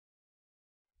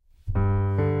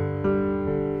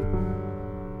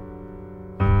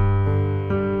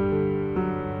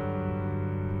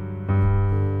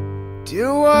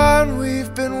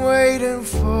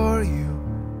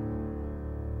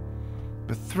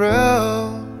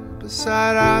thrilled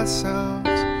beside ourselves,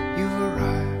 you've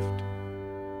arrived.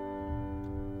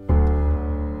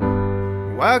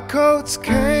 White coats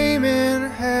came in,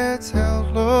 heads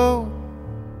held low,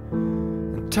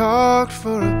 and talked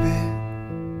for a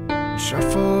bit, and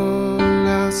shuffled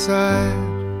outside.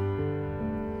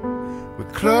 We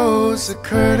closed the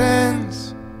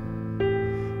curtains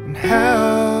and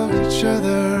held each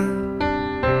other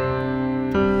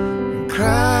and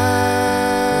cried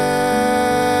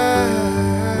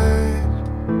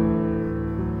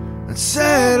and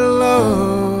said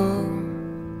hello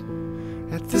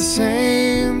at the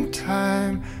same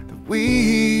time that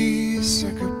we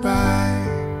said goodbye.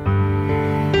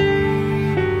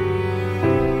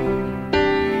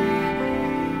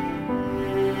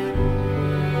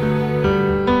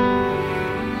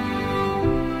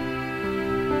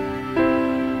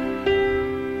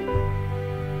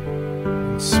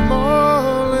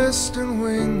 Smallest and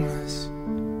wingless,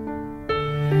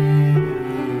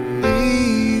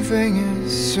 leaving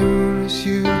as soon as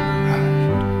you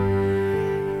arrived.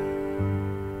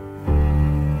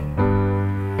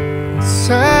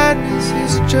 Sadness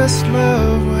is just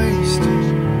love wasted,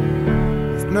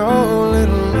 with no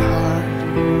little heart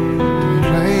to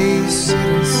place it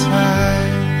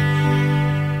inside.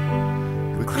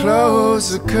 We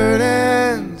close the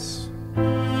curtains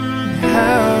and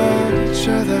held each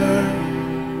other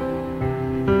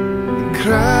and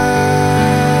cried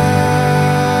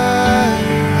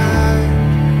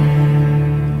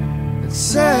and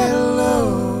said hello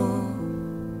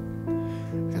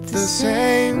at the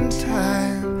same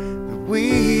time that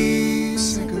we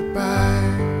said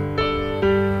goodbye.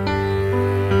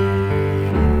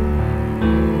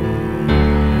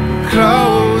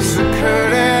 Close the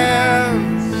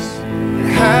curtains and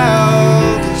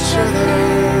held each other.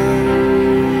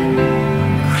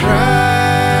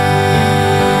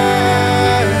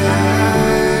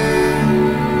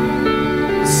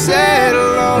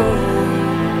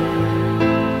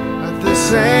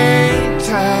 Same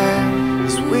time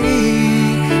as we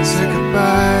said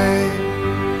goodbye.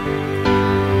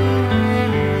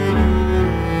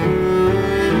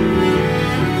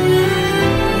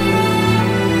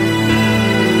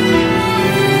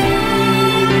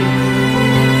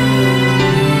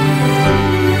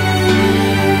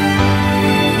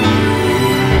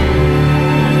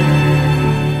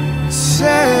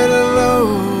 Said hello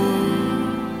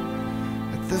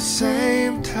at the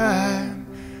same time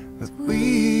that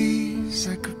we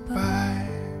said goodbye.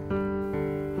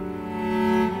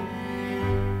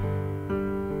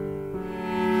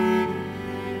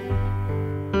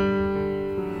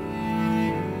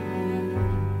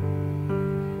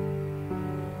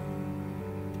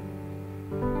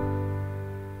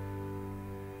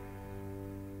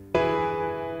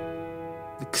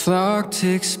 The clock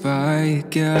ticks by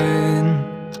again.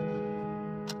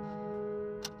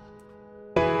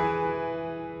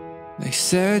 They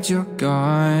said you're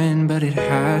gone, but it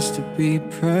has to be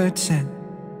pretend.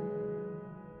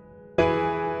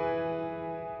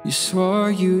 You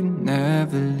swore you'd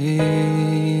never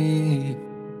leave.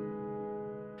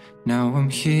 Now I'm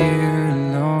here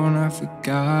alone, I've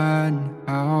forgotten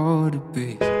how to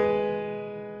breathe.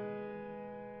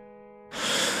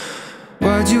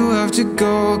 Why'd you have to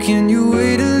go? Can you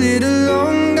wait a little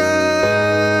longer?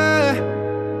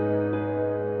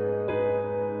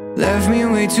 Left me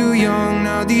way too young,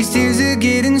 now these tears are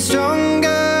getting stronger.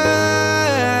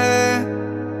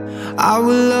 I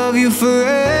will love you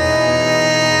forever,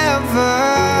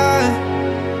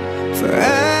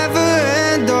 forever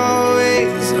and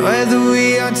always, whether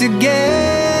we are together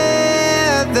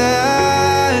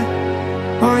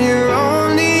or you're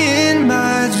only in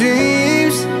my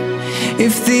dreams.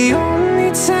 If the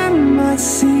only time I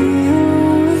see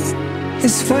you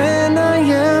is when I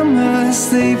am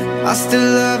asleep, I still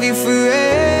love you forever,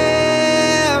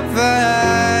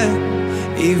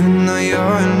 even though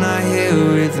you're not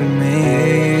here with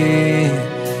me.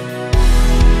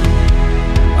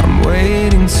 I'm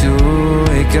waiting to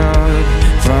wake up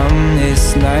from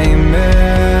this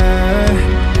nightmare.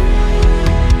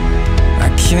 I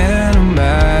can't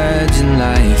imagine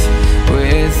life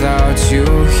without you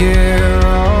here.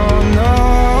 Oh no,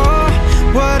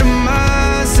 what am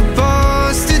I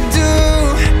supposed to do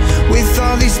with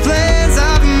all these plans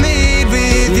I've made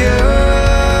with you?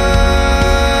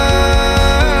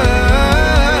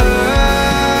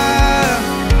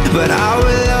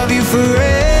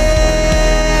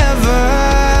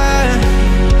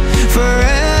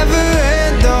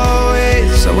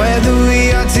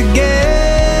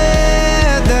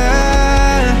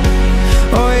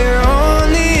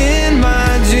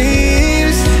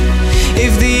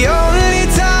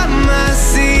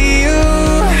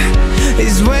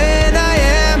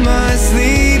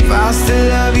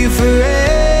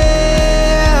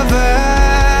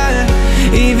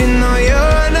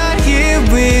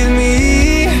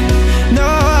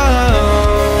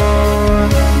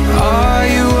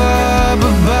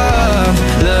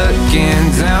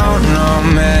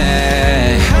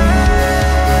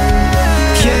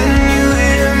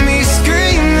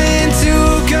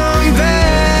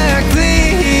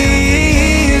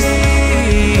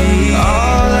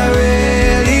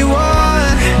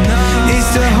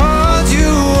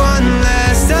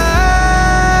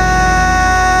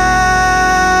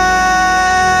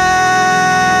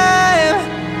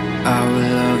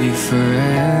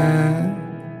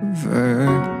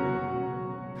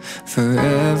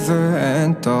 forever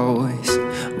and always,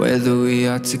 whether we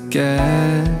are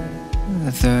together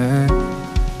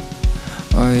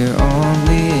or you're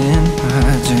only in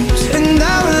my dreams. And I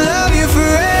will love you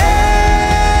forever,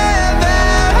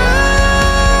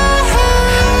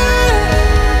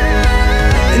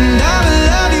 and I will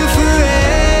love you forever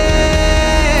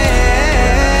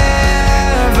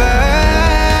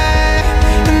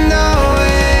and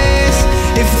always.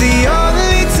 If the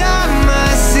only time I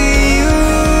see you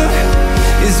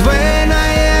is when I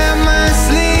am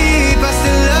asleep, I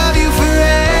still love you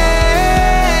forever,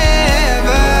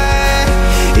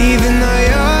 even though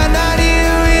you're not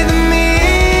here with me.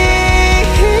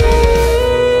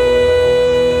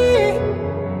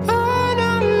 Oh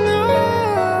no, no,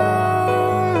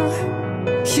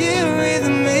 here with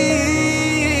me.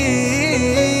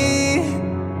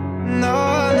 No,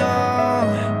 no,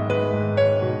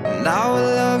 and I will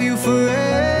love you forever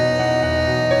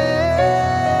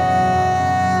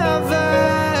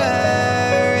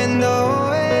and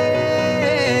always.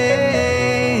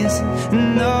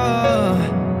 No,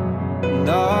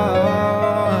 no,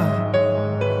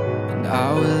 and I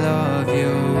will love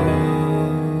you.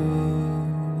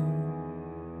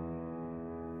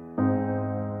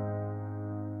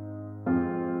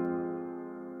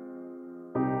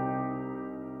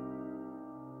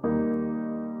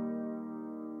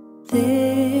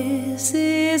 This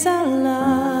is our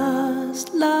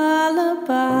last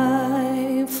lullaby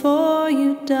for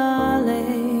you,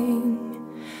 darling.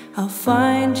 I'll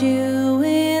find you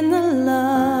in the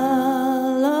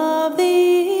lull of the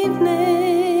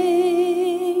evening,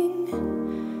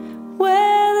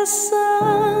 where the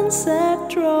sunset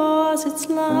draws its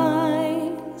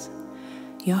lines.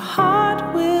 Your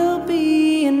heart will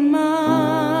be in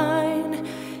mine,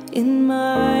 in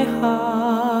my heart.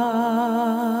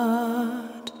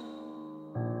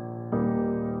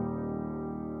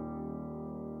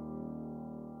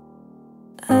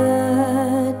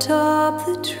 Atop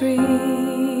the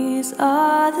trees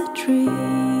are the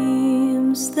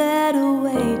dreams that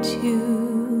await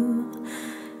you.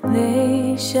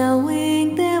 They shall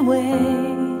wing their way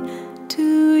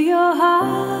to your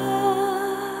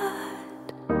heart.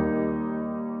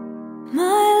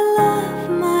 My love,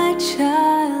 my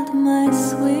child, my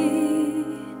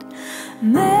sweet,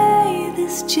 may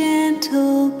this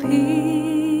gentle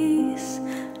peace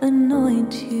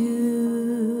anoint you.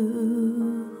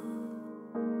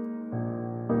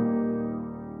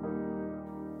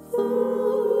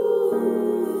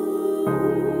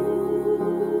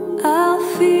 I'll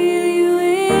feel you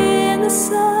in the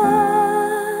sun.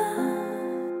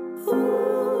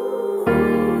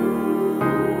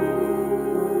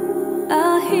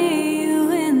 I'll hear you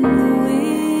in the wind.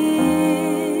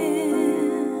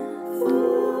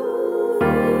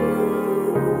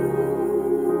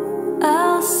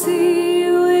 I'll see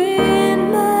you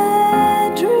in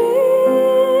my dreams.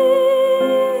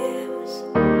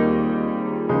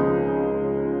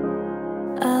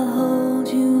 I'll hold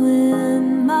you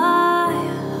in my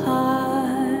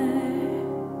heart.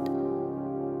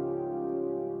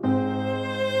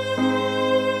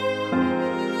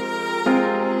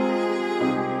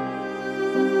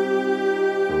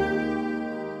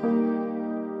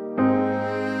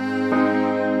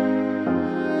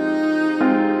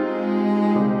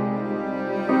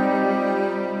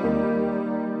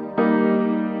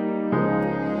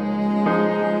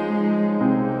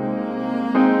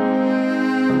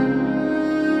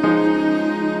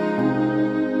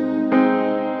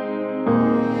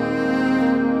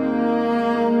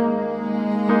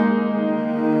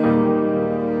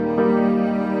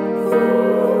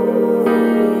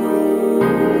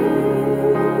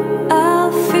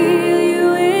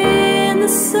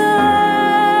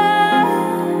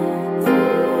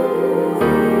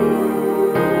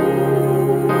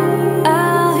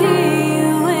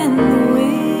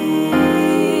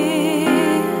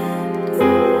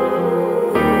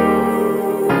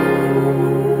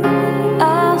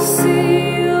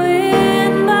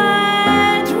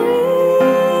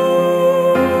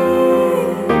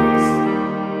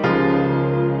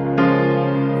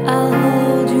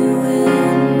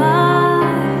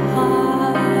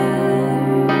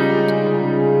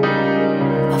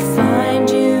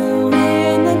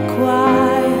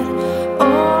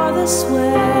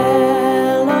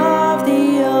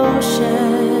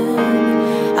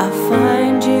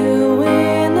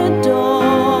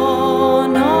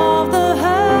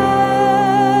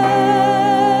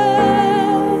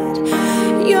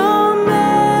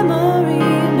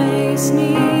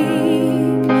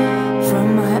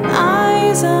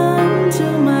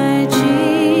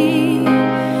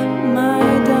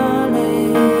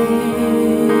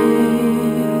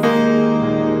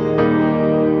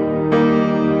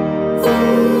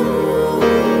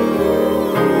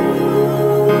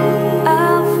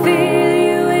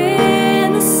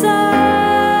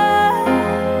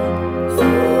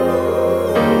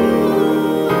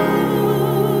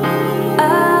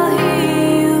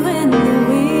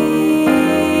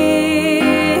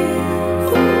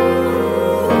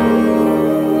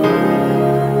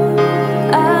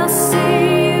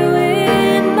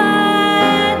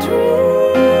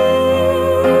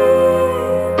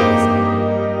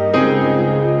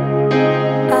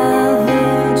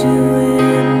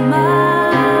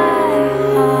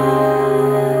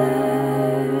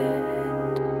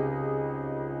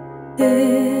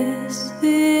 This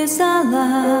is our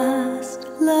last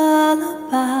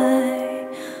lullaby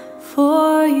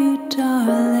for you,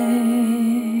 darling.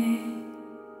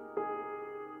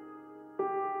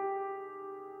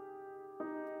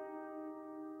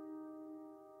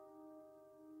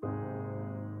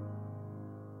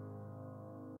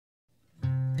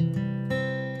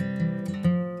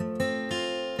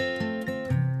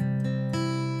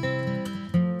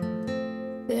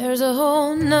 There's a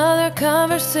whole nother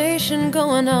conversation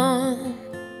going on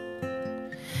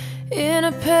in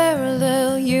a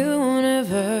parallel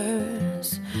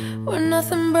universe where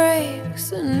nothing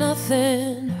breaks and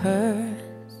nothing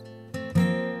hurts.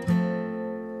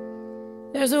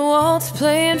 There's a waltz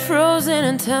playing frozen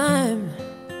in time,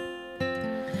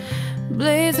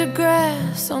 blades of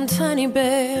grass on tiny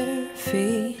bare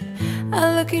feet.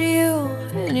 I look at you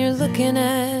and you're looking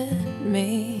at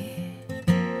me.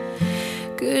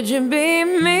 Could you beat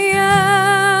me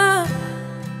up?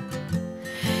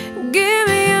 Give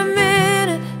me a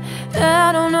minute.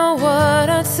 I don't know what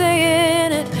I'd say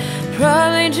in it.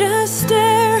 Probably just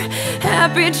stare,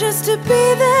 happy just to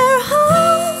be there,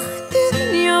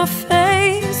 holding your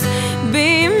face.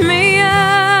 Beat me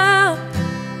up.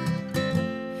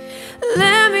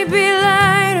 Let me be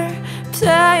lighter.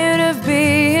 Tired of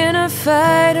being a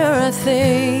fighter, I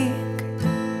think.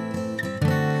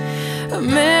 A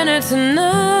minute's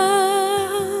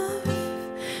enough,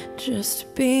 just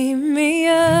beat me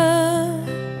up.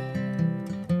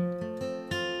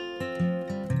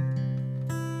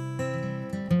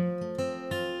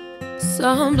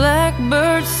 Saw a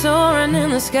blackbird soaring in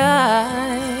the sky,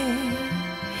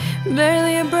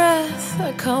 barely a breath,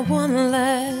 I caught one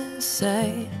last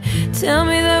sight. Tell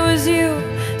me that was you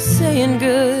saying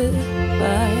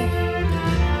goodbye.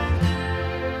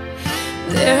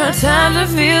 There are times I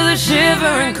feel the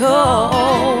shivering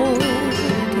cold.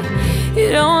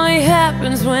 It only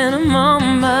happens when I'm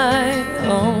on my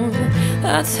own.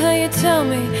 That's how you tell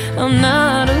me I'm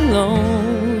not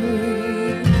alone.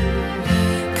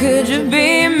 Could you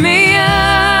beat me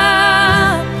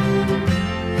up?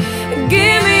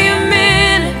 Give me a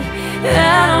minute. I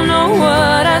don't know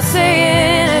what I'd say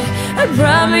in it. I'd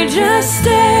probably just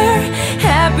stare,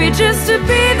 happy just to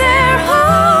be there,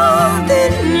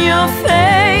 holding your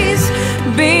face.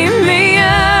 Beat me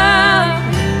up.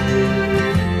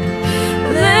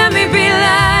 Let me be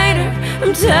lighter.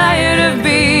 I'm tired of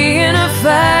being a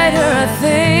fighter, I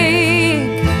think.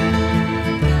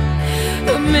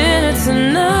 A minute's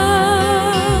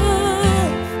enough,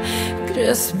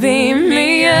 just beat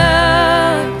me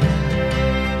up.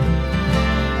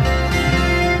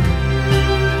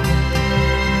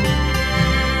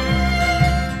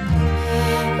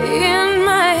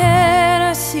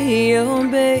 Your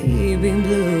baby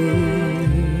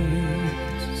blues.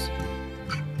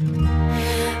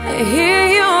 I hear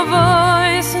your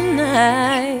voice and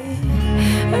I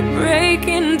break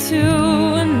into,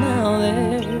 and now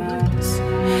there's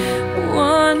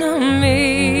one of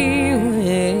me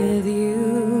with you.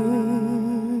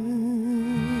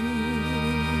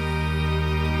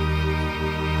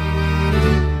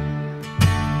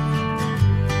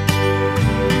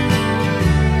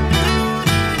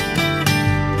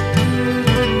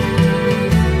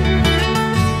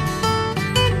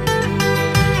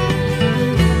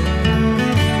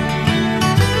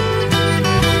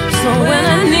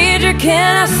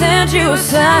 Can I send you a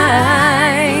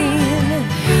sign?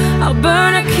 I'll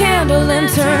burn a candle and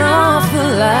turn off the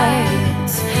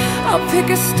lights. I'll pick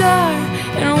a star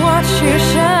and watch you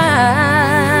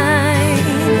shine.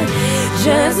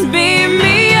 Just beat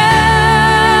me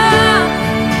up.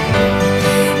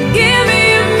 Give me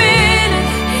a minute.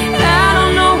 I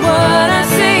don't know what I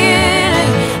say in it.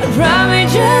 I'd probably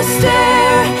just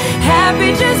stare, happy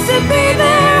just to be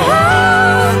there,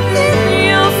 holding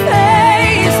your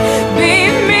face.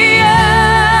 Beat me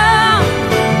up.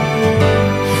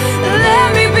 Let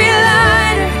me be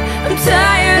lighter. I'm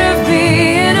tired of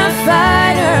being a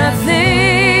fighter, I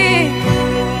think.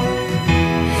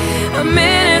 A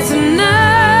minute's enough.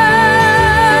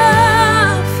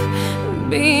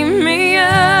 Beat me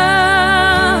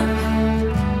up.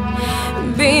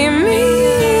 Beat me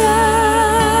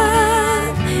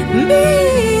up.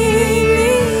 Beat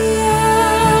me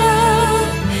up.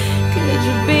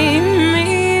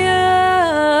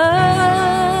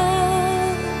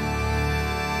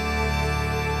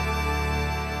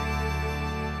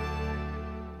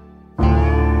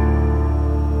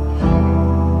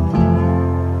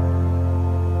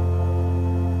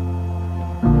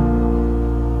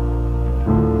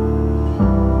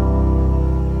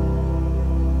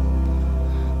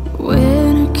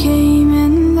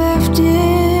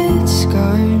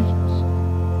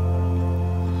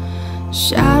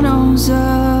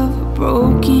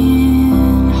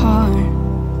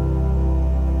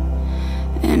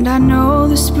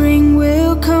 the spring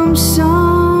will come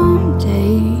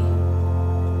someday,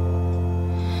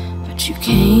 but you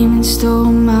came and stole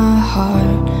my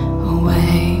heart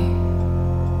away.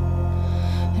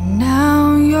 And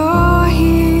now you're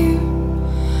here,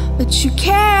 but you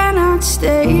cannot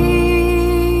stay.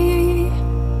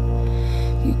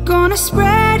 You're gonna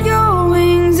spread your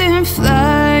wings and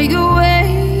fly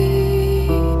away.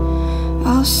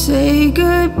 I'll say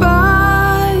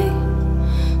goodbye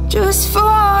just for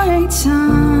a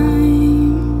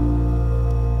time,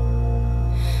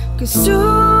 'cause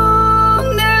soon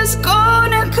there's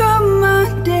gonna come a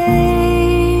day.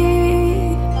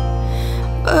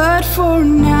 But for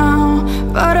now,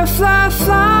 butterfly,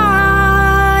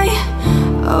 fly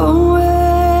away.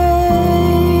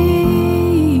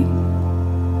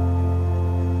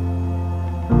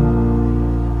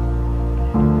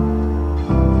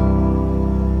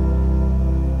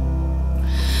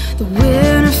 The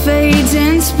winter fades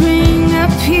and spring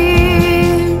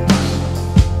appears,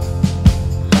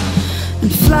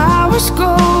 and flowers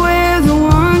grow where there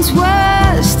once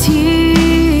was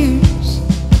tears.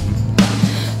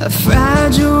 A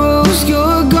fragile rose,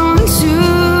 you're gone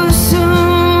too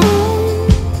soon,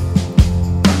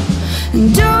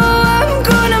 and oh, I'm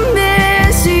gonna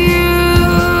miss you.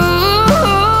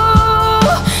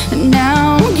 And now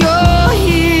you're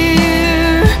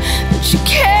here, but you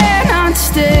cannot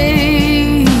stay.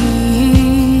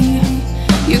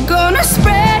 You're gonna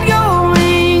spread your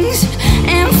wings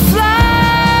and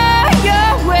fly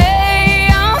away.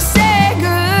 I'll say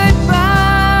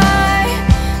goodbye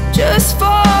just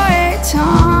for a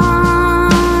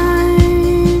time.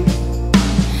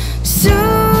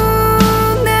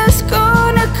 Soon there's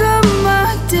gonna come a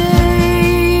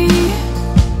day,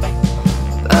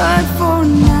 but for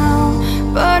now,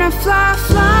 butterfly,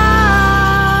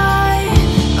 fly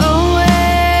away.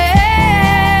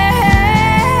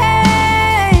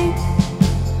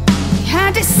 We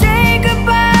had to say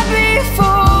goodbye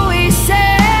before we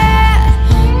said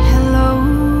hello,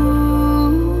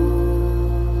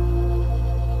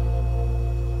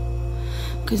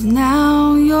 'cause now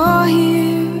you're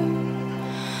here,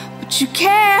 but you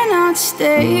cannot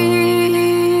stay.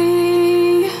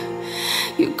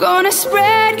 You're gonna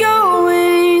spread your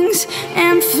wings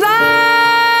and fly